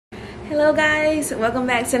Hello guys, welcome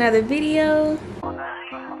back to another video.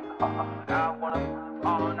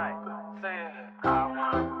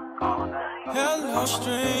 Hello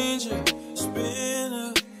stranger, it's been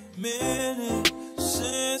a minute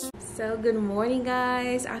since. So good morning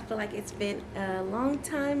guys. I feel like it's been a long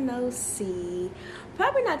time no see.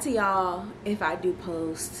 Probably not to y'all if I do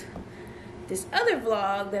post this other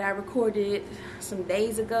vlog that I recorded some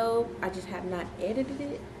days ago. I just have not edited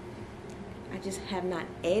it.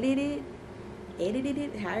 Edited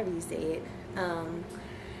it, however you say it.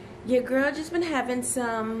 Your girl just been having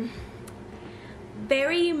some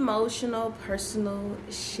very emotional, personal,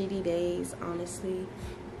 shitty days, honestly.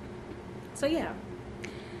 So yeah,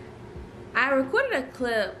 I recorded a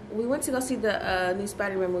clip. We went to go see the new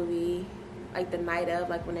Spider-Man movie, like the night of,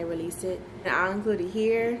 like when they released it, and I'll include it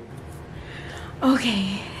here.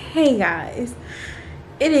 Okay, hey guys,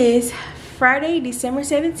 it is Friday, December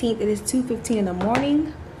 17th. It is 2:15 in the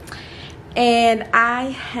morning, and I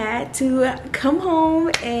had to come home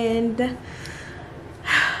and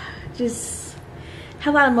just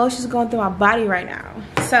have a lot of emotions going through my body right now.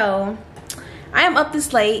 So I am up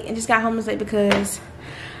this late and just got home this late because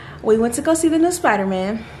we went to go see the new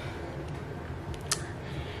Spider-Man.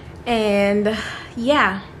 And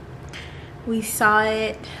yeah, we saw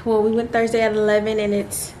it. Well, we went Thursday at 11 and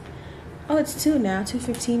it's 2 now,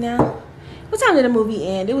 2:15 now. What time did the movie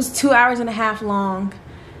end? It was 2 hours and a half long.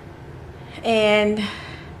 And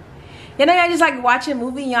you know, y'all just like watch a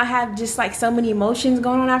movie and y'all have just like so many emotions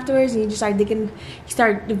going on afterwards, and you just like thinking, you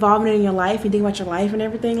start evolving in your life and think about your life and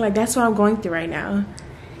everything. Like that's what I'm going through right now.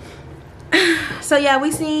 So yeah,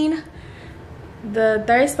 we seen the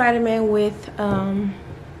third Spider-Man with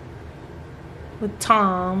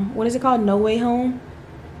Tom. What is it called? No Way Home?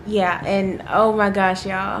 Yeah, and oh my gosh,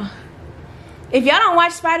 y'all. If y'all don't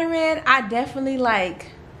watch Spider-Man, I definitely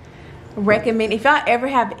like recommend, if y'all ever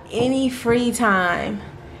have any free time,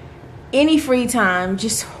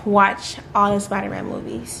 just watch all the Spider-Man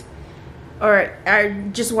movies. Or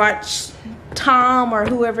just watch Tom or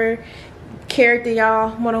whoever character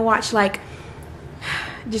y'all want to watch. Like,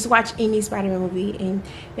 just watch any Spider-Man movie, and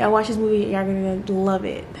y'all watch this movie, y'all gonna love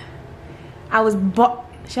it.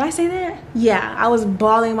 Should I say that? Yeah, I was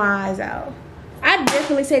bawling my eyes out. I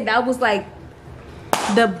definitely say that was like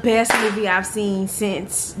the best movie I've seen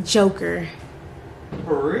since Joker.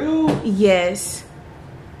 For real? Yes.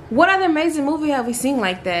 What other amazing movie have we seen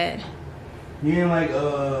like that? You ain't like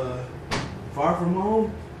Far From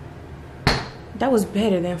Home? That was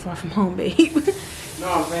better than Far From Home, babe.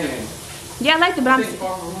 No, I'm saying. Yeah, I liked it, but I think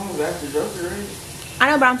Far From Home is after Joker, right?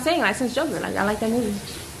 I know, but I'm saying like since Joker, like I like that movie.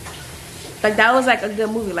 Like that was like a good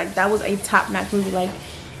movie. Like that was a top-notch movie. Like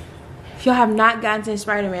if y'all have not gotten to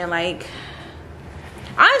Spider-Man, like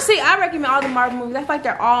honestly, I recommend all the Marvel movies. I feel like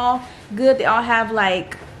they're all good. They all have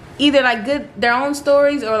like either like good their own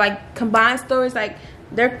stories or like combined stories. Like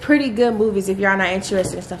they're pretty good movies if y'all not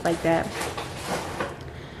interested in stuff like that.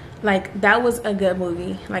 Like that was a good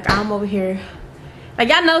movie. Like I'm over here, like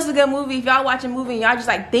y'all know it's a good movie. If y'all watch a movie and y'all just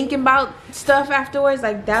like thinking about stuff afterwards,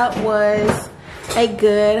 like that was a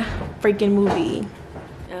good freaking movie.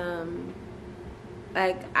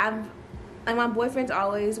 Like my boyfriend's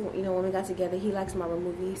always, you know, when we got together, he likes Marvel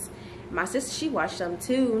movies. My sister, she watched them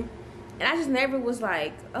too, and I just never was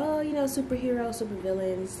like, oh, you know, superheroes, super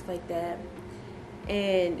villains, like that.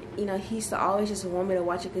 And you know, he used to always just want me to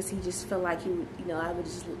watch it because he just felt like you know, I would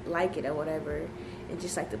just like it or whatever, and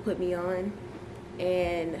just like to put me on.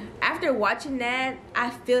 And after watching that, I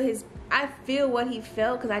feel what he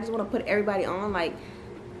felt, because I just want to put everybody on.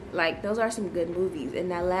 Like those are some good movies.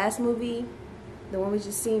 And that last movie, the one we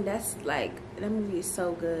just seen, that's like, that movie is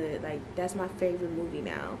so good. Like that's my favorite movie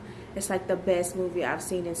now. It's like the best movie I've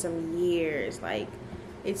seen in some years. Like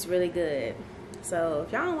it's really good. So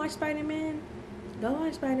if y'all don't watch Spider-Man, go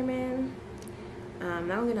watch Spider-Man. I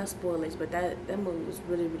don't get no spoilers, but that movie was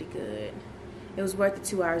really, really good. It was worth the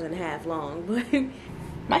 2 hours and a half long, but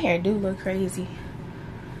my hair do look crazy.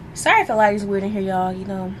 Sorry if the light is weird in here, y'all. You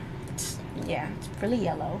know, it's really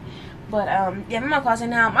yellow. But yeah, I'm in my closet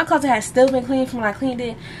now. My closet has still been cleaned from when I cleaned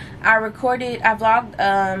it. I vlogged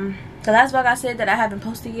the last vlog I said that I haven't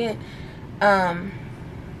posted yet. That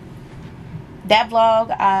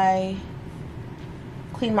vlog, I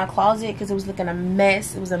cleaned my closet because it was looking a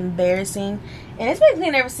mess. It was embarrassing, and it's been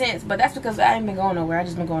clean ever since. But that's because I ain't been going nowhere. I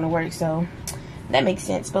just been going to work, so that makes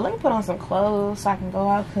sense. But let me put on some clothes so I can go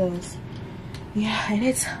out, because yeah, and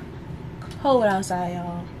it's cold outside,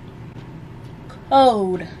 y'all.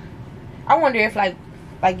 Cold. I wonder if like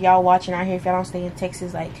y'all watching out here, if y'all don't stay in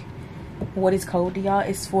Texas, like what is cold to y'all?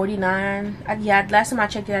 It's 49. Yeah, last time I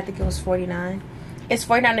checked it, I think it was 49. It's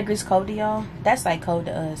 49 degrees cold to y'all. That's like cold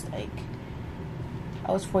to us. Like,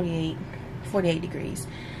 oh, it's 48 degrees.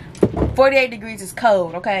 48 degrees is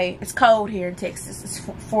cold, okay? It's cold here in Texas. It's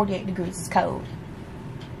 48 degrees. It's cold.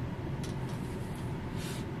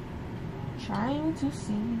 Trying to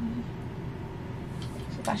see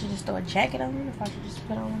if I should just throw a jacket on, or if I should just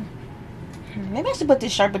put on. Maybe I should put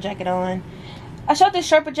this Sherpa jacket on. I showed this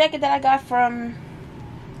Sherpa jacket that I got from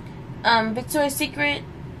Victoria's Secret,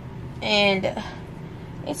 and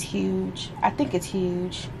it's huge. I think it's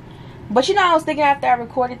huge. But you know, I was thinking after I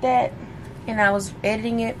recorded that and I was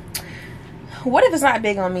editing it, what if it's not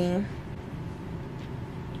big on me?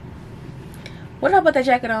 What if I put that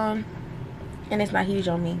jacket on and it's not huge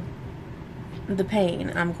on me? The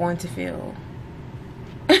pain I'm going to feel.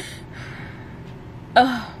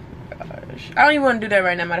 Oh gosh, I don't even want to do that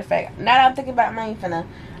right now. Matter of fact, now that I'm thinking about it,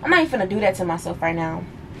 I'm not even finna do that to myself right now.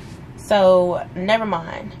 So never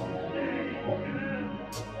mind.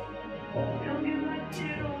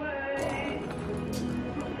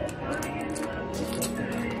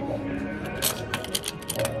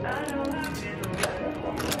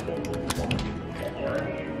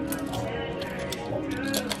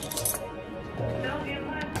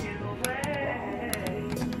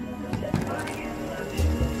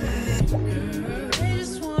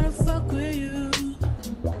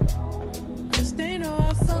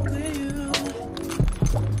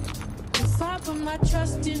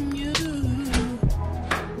 Trust in you.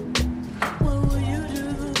 What will you do?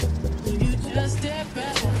 Will you just step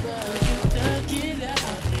back?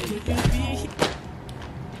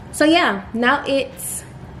 So yeah, now it's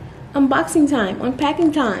unboxing time,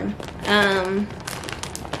 unpacking time.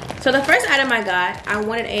 So the first item I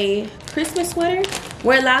wanted a Christmas sweater.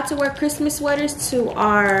 We're allowed to wear Christmas sweaters to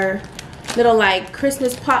our little like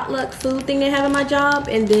Christmas potluck food thing they have at my job,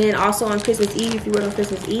 and then also on Christmas Eve if you work on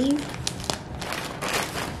Christmas Eve.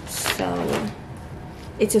 So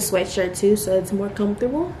it's a sweatshirt too, so it's more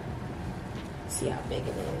comfortable. Let's see how big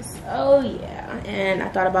it is. Oh yeah, and I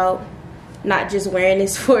thought about not just wearing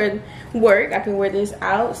this for work. I can wear this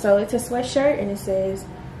out. So it's a sweatshirt and it says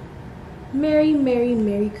Merry, Merry,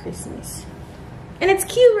 Merry Christmas. And it's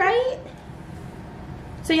cute, right?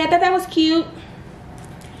 So yeah, I thought that was cute.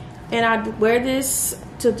 And I'd wear this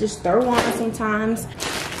to just throw on sometimes.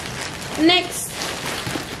 Next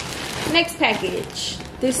package.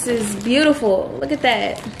 This is beautiful. Look at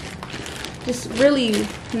that. Just really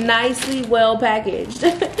nicely well packaged.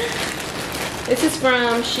 This is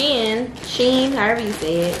from Shein, however you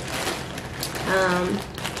say it.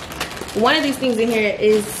 One of these things in here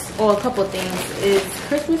is, or a couple of things, is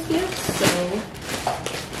Christmas gifts. So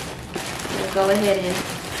we'll go ahead and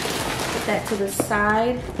put that to the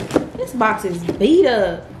side. This box is beat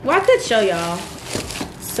up. Well, I could show y'all.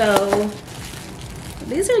 So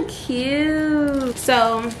these are cute.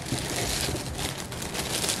 So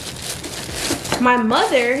my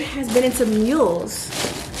mother has been into mules.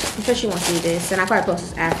 I'm sure she won't see this, and I probably post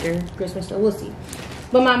this after Christmas, so we'll see.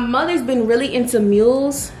 But my mother's been really into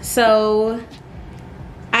mules, so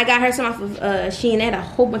I got her some off of Shein. They had a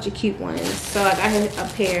whole bunch of cute ones, so I got her a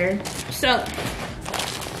pair. So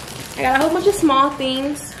I got a whole bunch of small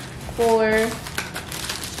things for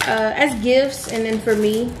as gifts, and then for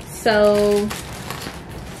me. So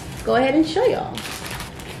go ahead and show y'all.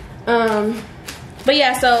 But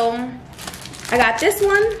yeah, so I got this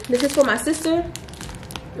one. This is for my sister.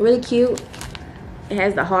 Really cute. It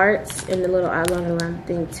has the hearts and the little eyeliner around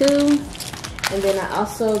thing too. And then I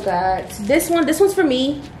also got this one. This one's for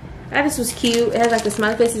me. I thought this was cute. It has like the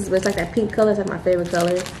smiley faces, but it's like that pink color. It's like my favorite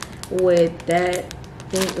color. With that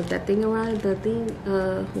thing around it, the thing,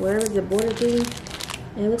 wherever the border thing.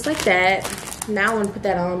 And it looks like that. Now I want to put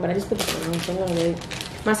that on, but I just put this on, so I'm gonna wait.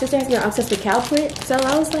 My sister has been obsessed with cow print, so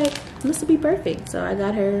I was like, this will be perfect. So I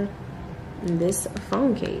got her this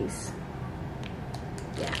phone case.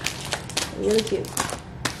 Yeah, really cute.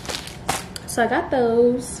 So I got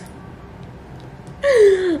those.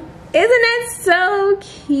 Isn't that so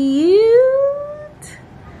cute?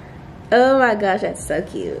 Oh my gosh, that's so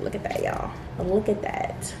cute. Look at that, y'all. Look at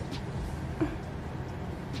that.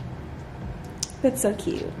 That's so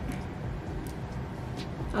cute.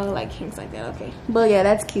 Oh, like kinks like that. Okay, but yeah,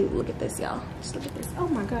 that's cute. Look at this, y'all. Just look at this. Oh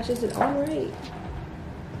my gosh, is it all right?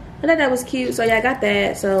 I thought that was cute, so yeah, I got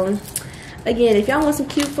that. So again, if y'all want some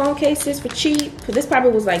cute phone cases for cheap, this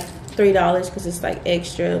probably was like $3 because it's like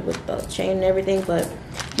extra with the chain and everything. But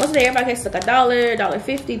most of the AirPod cases like $1,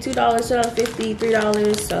 $1.50, $2, $2.50,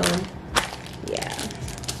 $3. So yeah.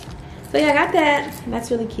 So yeah, I got that. That's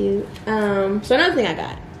really cute. So another thing I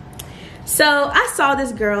got. So I saw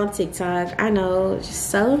this girl on TikTok. I know, just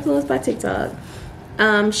so influenced by TikTok.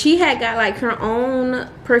 She had got like her own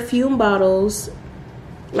perfume bottles,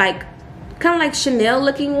 like kind of like Chanel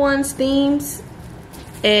looking ones, themes,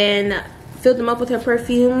 and filled them up with her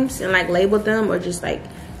perfumes and like labeled them, or just like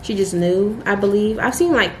she just knew, I believe. I've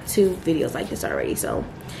seen like 2 videos like this already. So,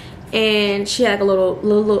 and she had like a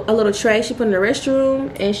little tray she put in the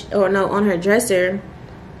restroom, and on her dresser.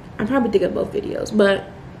 I'm probably thinking of both videos, but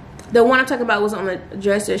the one I'm talking about was on the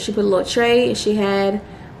dresser. She put a little tray and she had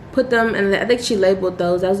put them, and I think she labeled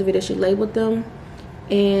those. That was the video she labeled them,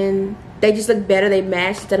 and they just look better. They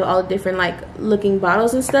match instead of all the different like looking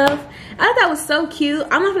bottles and stuff. I thought that was so cute.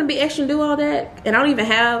 I'm not gonna be extra and do all that, and I don't even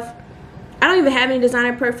have any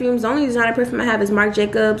designer perfumes. The only designer perfume I have is Marc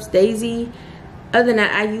Jacobs Daisy. Other than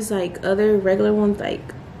that, I use like other regular ones. Like,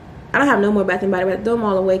 I don't have no more Bath and Body Works. I threw them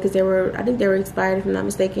all away because I think they were expired if I'm not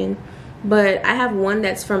mistaken. But I have one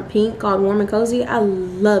that's from Pink called Warm and Cozy. I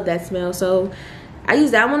love that smell, so I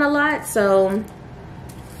use that one a lot. So,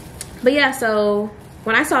 but yeah, so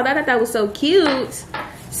when I saw that, I thought that was so cute.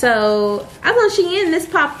 So I was on Shein, and this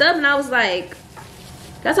popped up, and I was like,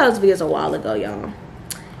 I saw this videos a while ago, y'all.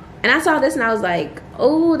 And I saw this, and I was like,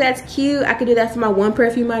 oh, that's cute. I could do that for my one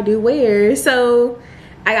perfume I do wear. So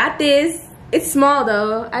I got this. It's small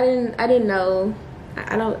though. I didn't know.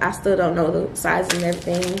 I still don't know the size and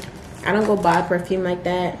everything. I don't go buy perfume like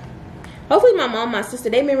that. Hopefully my mom, my sister,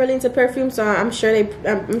 they've been really into perfume, so I'm sure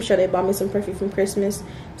they bought me some perfume from Christmas.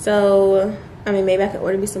 So I mean, maybe I could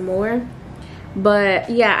order me some more. But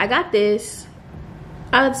yeah, I got this.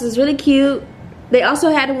 This is really cute. They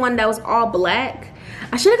also had one that was all black.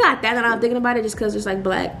 I should have got that when I was thinking about it, just because there's like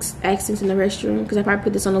black accents in the restroom, because I probably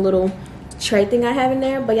put this on a little tray thing I have in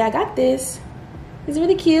there. But yeah, I got this. It's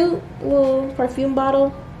really cute. Little perfume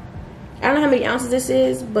bottle. I don't know how many ounces this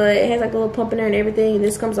is, but it has like a little pump in there and everything. And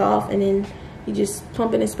this comes off, and then you just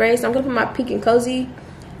pump it and spray. So I'm gonna put my Pink and Cozy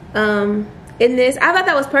in this. I thought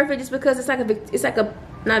that was perfect, just because it's like a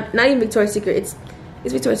not even Victoria's Secret. It's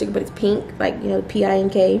Victoria's Secret, but it's pink, like, you know,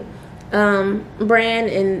 PINK brand,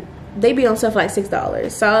 and they be on stuff like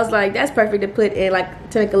 $6. So I was like, that's perfect to put in,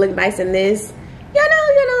 like, to make it look nice in this. You know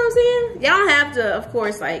what I'm saying? Y'all don't have to, of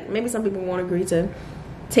course, like, maybe some people won't agree to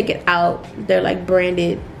take it out. They're like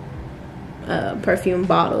branded perfume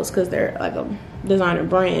bottles because they're like a designer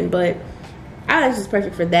brand, but I think it's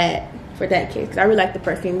perfect for that case, because I really like the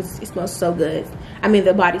perfume. It smells so good. I mean,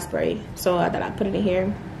 the body spray. So I thought I'd put it in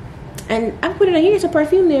here, and I put it in here. It's a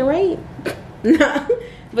perfume then, right? No.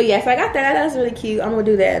 But yeah, so I got that. That's really cute. I'm gonna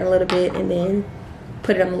do that in a little bit, and then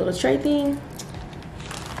put it on the little tray thing.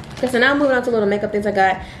 Okay, so now I'm moving on to little makeup things I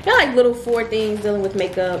got. They're like little 4 things dealing with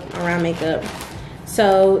makeup, around makeup.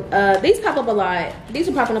 So these pop up a lot. These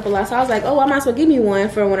are popping up a lot. So I was like, oh, I might as well give me one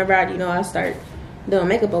for whenever I start doing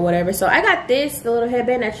makeup or whatever. So I got this, the little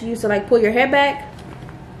headband that you use to like pull your hair back.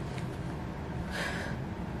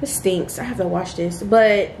 It stinks. I have to wash this.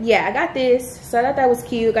 But yeah, I got this. So I thought that was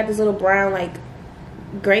cute. Got this little brown, like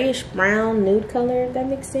grayish brown nude color, if that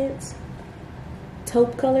makes sense.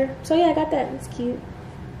 Taupe color. So yeah, I got that. It's cute.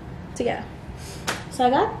 So yeah. So I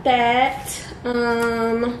got that.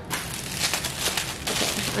 Okay.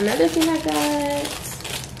 Another thing I got.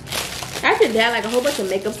 After that, like a whole bunch of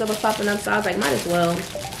makeup stuff was popping up, so I was like, might as well.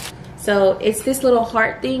 So it's this little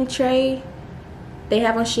heart thing tray they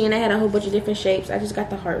have on Shein. They had a whole bunch of different shapes. I just got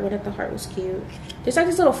the heart one. I thought the heart was cute. There's like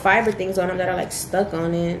these little fiber things on them that are like stuck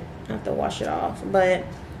on it. I have to wash it off. But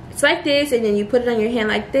it's like this, and then you put it on your hand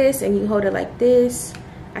like this, and you hold it like this.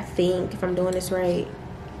 I think, if I'm doing this right.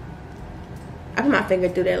 I put my finger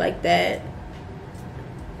through there like that.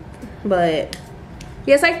 But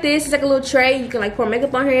yeah, it's like this. It's like a little tray. You can like pour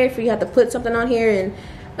makeup on here if you have to put something on here,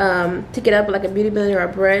 and pick it up with like a beauty blender or a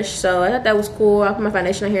brush. So I thought that was cool. I'll put my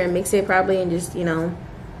foundation on here and mix it probably, and just, you know,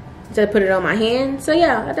 instead of put it on my hand. So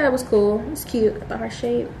yeah, I thought it was cool. It's cute, the heart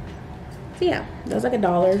shape. So yeah, that was like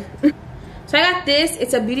 $1. So I got this.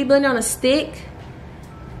 It's a beauty blender on a stick.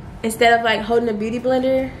 Instead of like holding a beauty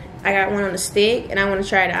blender, I got one on a stick, and I want to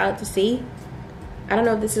try it out to see. I don't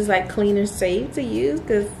know if this is like clean or safe to use,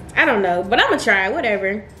 because I don't know, but I'm gonna try it,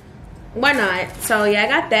 whatever. Why not? So yeah, I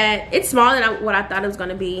got that. It's smaller than what I thought it was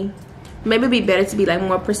gonna be. Maybe it'd be better to be like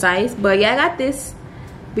more precise, but yeah, I got this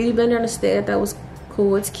beauty blender on the stick. That was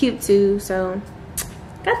cool. It's cute too, so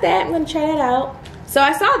got that. I'm gonna try that out. So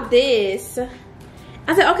I saw this.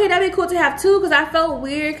 I said, okay, that'd be cool to have two, because I felt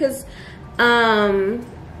weird, because when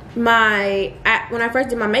I first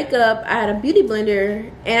did my makeup, I had a beauty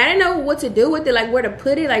blender, and I didn't know what to do with it, like where to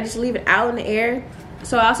put it, like just leave it out in the air.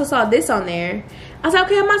 So I also saw this on there. I was like,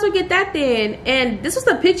 okay, I might as well get that then. And this was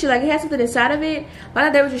the picture, like it had something inside of it, but I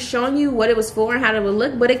thought they were just showing you what it was for and how it would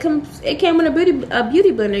look. But it came with a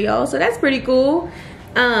beauty blender, y'all, so that's pretty cool.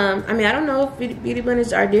 I mean, I don't know if beauty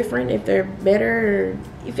blenders are different, if they're better,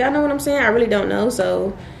 or if y'all know what I'm saying. I really don't know.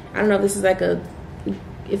 So I don't know if this is like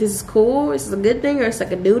if this is cool, this is a good thing, or it's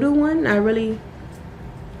like a doo-doo one.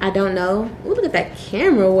 I don't know. Ooh, look at that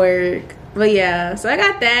camera work. But yeah, so I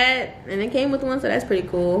got that, and it came with one, so that's pretty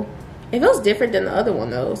cool. It feels different than the other one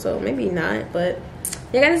though, so maybe not. But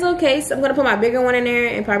yeah, I got this little case. I'm gonna put my bigger one in there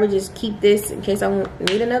and probably just keep this in case I won't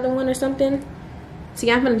need another one or something. So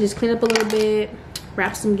yeah, I'm gonna just clean up a little bit,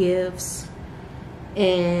 wrap some gifts,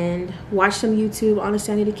 and watch some YouTube.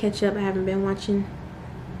 Honestly, I need to catch up. I haven't been watching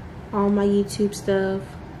all my YouTube stuff.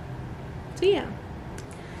 So yeah,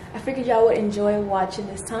 I figured y'all would enjoy watching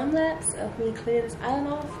this time lapse of me clearing this island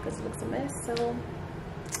off because it looks a mess. So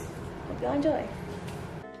hope y'all enjoy.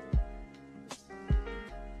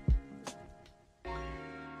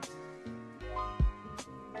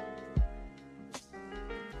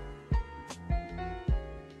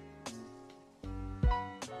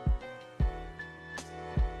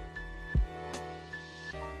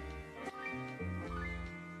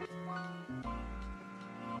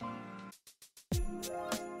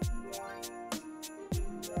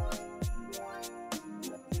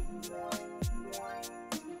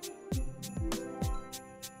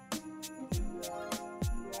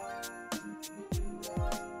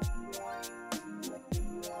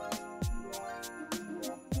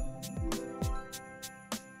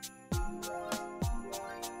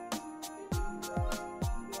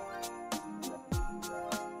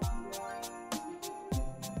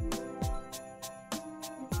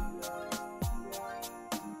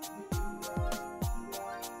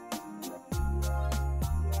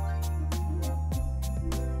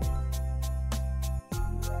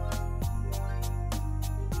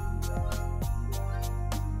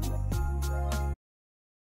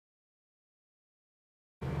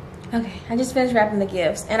 Okay, I just finished wrapping the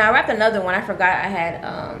gifts, and I wrapped another one. I forgot I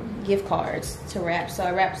had gift cards to wrap, so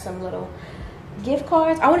I wrapped some little gift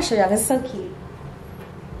cards. I want to show y'all. This is so cute.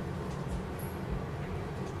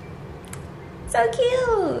 So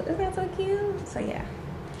cute. Isn't that so cute? So yeah,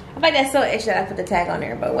 I feel like that's so extra that I put the tag on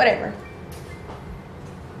there, but whatever.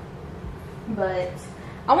 But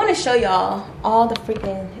I want to show y'all all the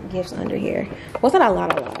freaking gifts under here. Well, it's not a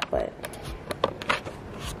lot, but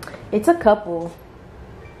it's a couple.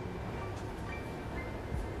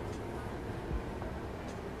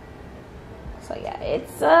 So yeah,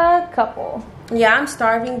 it's a couple. Yeah, I'm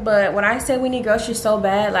starving, but when I say we need groceries so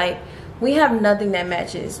bad, like we have nothing that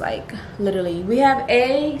matches. Like literally, we have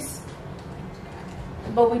eggs,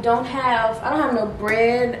 but we don't have, I don't have no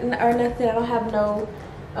bread or nothing. I don't have no,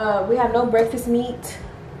 we have no breakfast meat.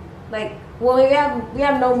 Like, well, we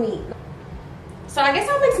have no meat. So I guess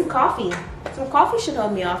I'll make some coffee. Some coffee should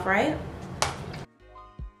hold me off, right?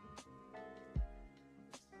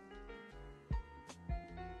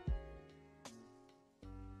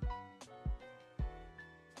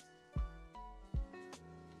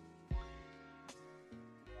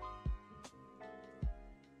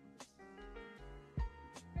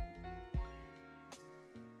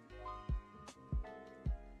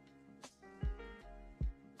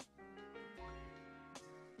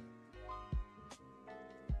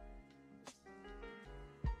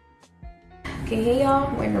 Okay, hey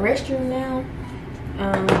y'all, we're in the restroom now.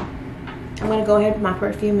 I'm gonna go ahead and put my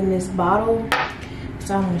perfume in this bottle.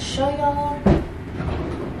 So I'm gonna show y'all.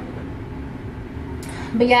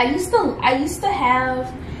 But yeah, I used to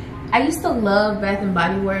love Bath and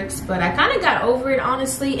Body Works, but I kind of got over it,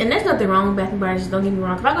 honestly. And there's nothing wrong with Bath and Body Works, don't get me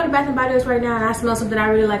wrong. If I go to Bath and Body Works right now and I smell something I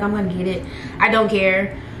really like, I'm gonna get it. I don't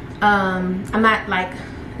care. I'm not like,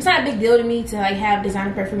 it's not a big deal to me to like have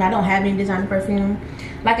designer perfume. I don't have any designer perfume.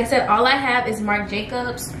 Like I said, all I have is Marc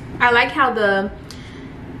Jacobs. I like how the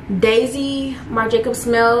Daisy Marc Jacobs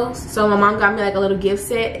smells. So my mom got me like a little gift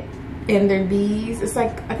set, and they're these. It's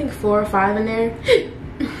like, I think 4 or 5 in there.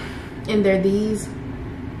 And they're these.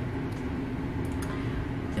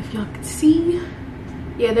 If y'all can see.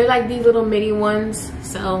 Yeah, they're like these little mini ones.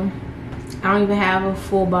 So I don't even have a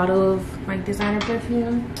full bottle of like designer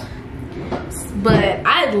perfume. But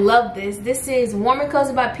I love this. This is Warm and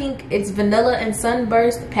Cozy by Pink. It's vanilla and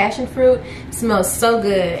sunburst passion fruit. It smells so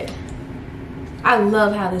good. I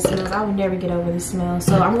love how this smells. I would never get over this smell.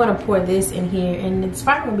 So I'm gonna pour this in here, and it's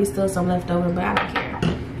probably gonna be still some left over, but I don't care.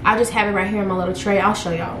 I'll just have it right here in my little tray. I'll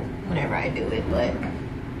show y'all whenever I do it. But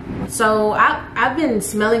so I've been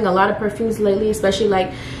smelling a lot of perfumes lately, especially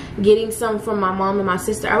like getting some from my mom and my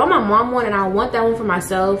sister. I bought my mom one, and I want that one for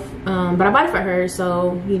myself, but I bought it for her,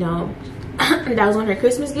 so you know, that was one of her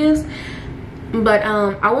Christmas gifts. But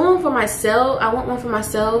I want one for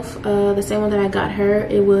myself. The same one that I got her.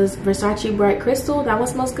 It was Versace Bright Crystal. That one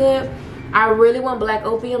smells good. I really want black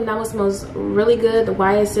opium. That one smells really good. The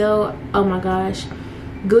YSL, oh my gosh.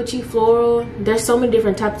 Gucci floral. There's so many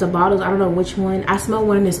different types of bottles. I don't know which one. I smelled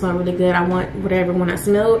one and it smelled really good. I want whatever one I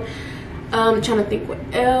smelled. I'm trying to think what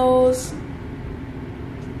else.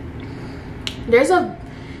 There's a,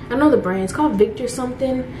 I know the brand, it's called Victor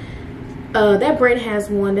something. That brand has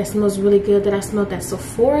one that smells really good that I smelled at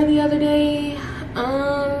Sephora the other day.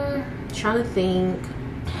 Trying to think.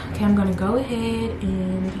 Okay, I'm gonna go ahead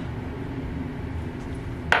and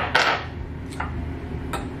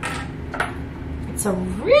it's a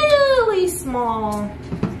really small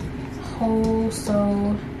hole,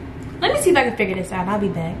 so let me see if I can figure this out. I'll be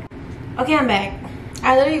back. Okay, I'm back.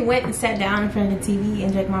 I literally went and sat down in front of the TV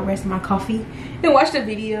and drank my rest of my coffee and watched a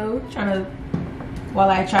video while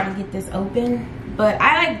I try to get this open. But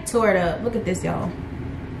I like tore it up. Look at this, y'all.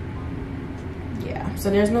 Yeah, so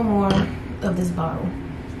there's no more of this bottle.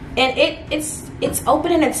 And it's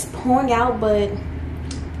open and it's pouring out, but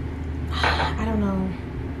I don't know.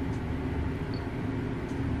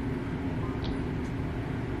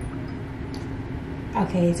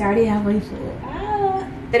 Okay, it's already halfway full.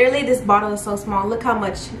 Literally, this bottle is so small. Look how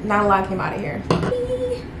much, not a lot came out of here.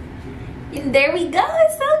 And there we go,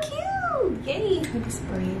 it's so cute. Yay, let me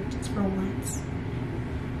spray it just for once.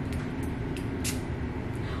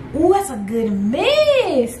 Ooh, that's a good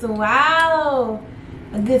mist. Wow,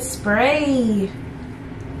 a good spray.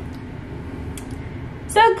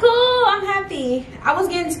 So cool, I'm happy. I was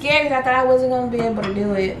getting scared because I thought I wasn't gonna be able to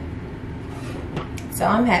do it. So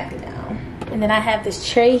I'm happy now. And then I have this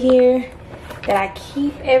tray here that I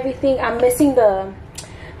keep everything. I'm missing the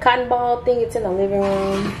cotton ball thing. It's in the living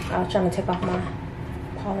room. I was trying to take off my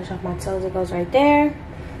polish off my toes. It goes right there.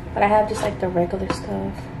 But I have just like the regular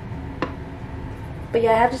stuff. But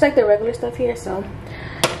yeah, I have just like the regular stuff here. So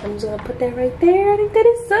I'm just gonna put that right there. I think that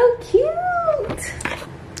is so cute.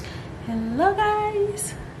 Hello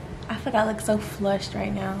guys. I feel like I look so flushed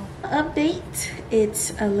right now. Update.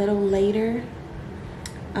 It's a little later.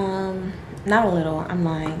 Not a little, I'm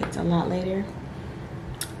lying, it's a lot later.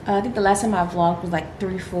 I think the last time I vlogged was like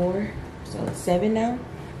 3-4, so it's 7 now.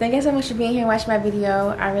 Thank you so much for being here and watching my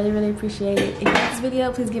video. I really appreciate it. If you like this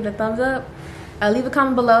video, please give it a thumbs up. Leave a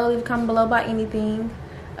comment below about anything.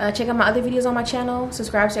 Check out my other videos on my channel.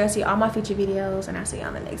 Subscribe so you can see all my future videos, and I'll see you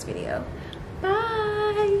on the next video.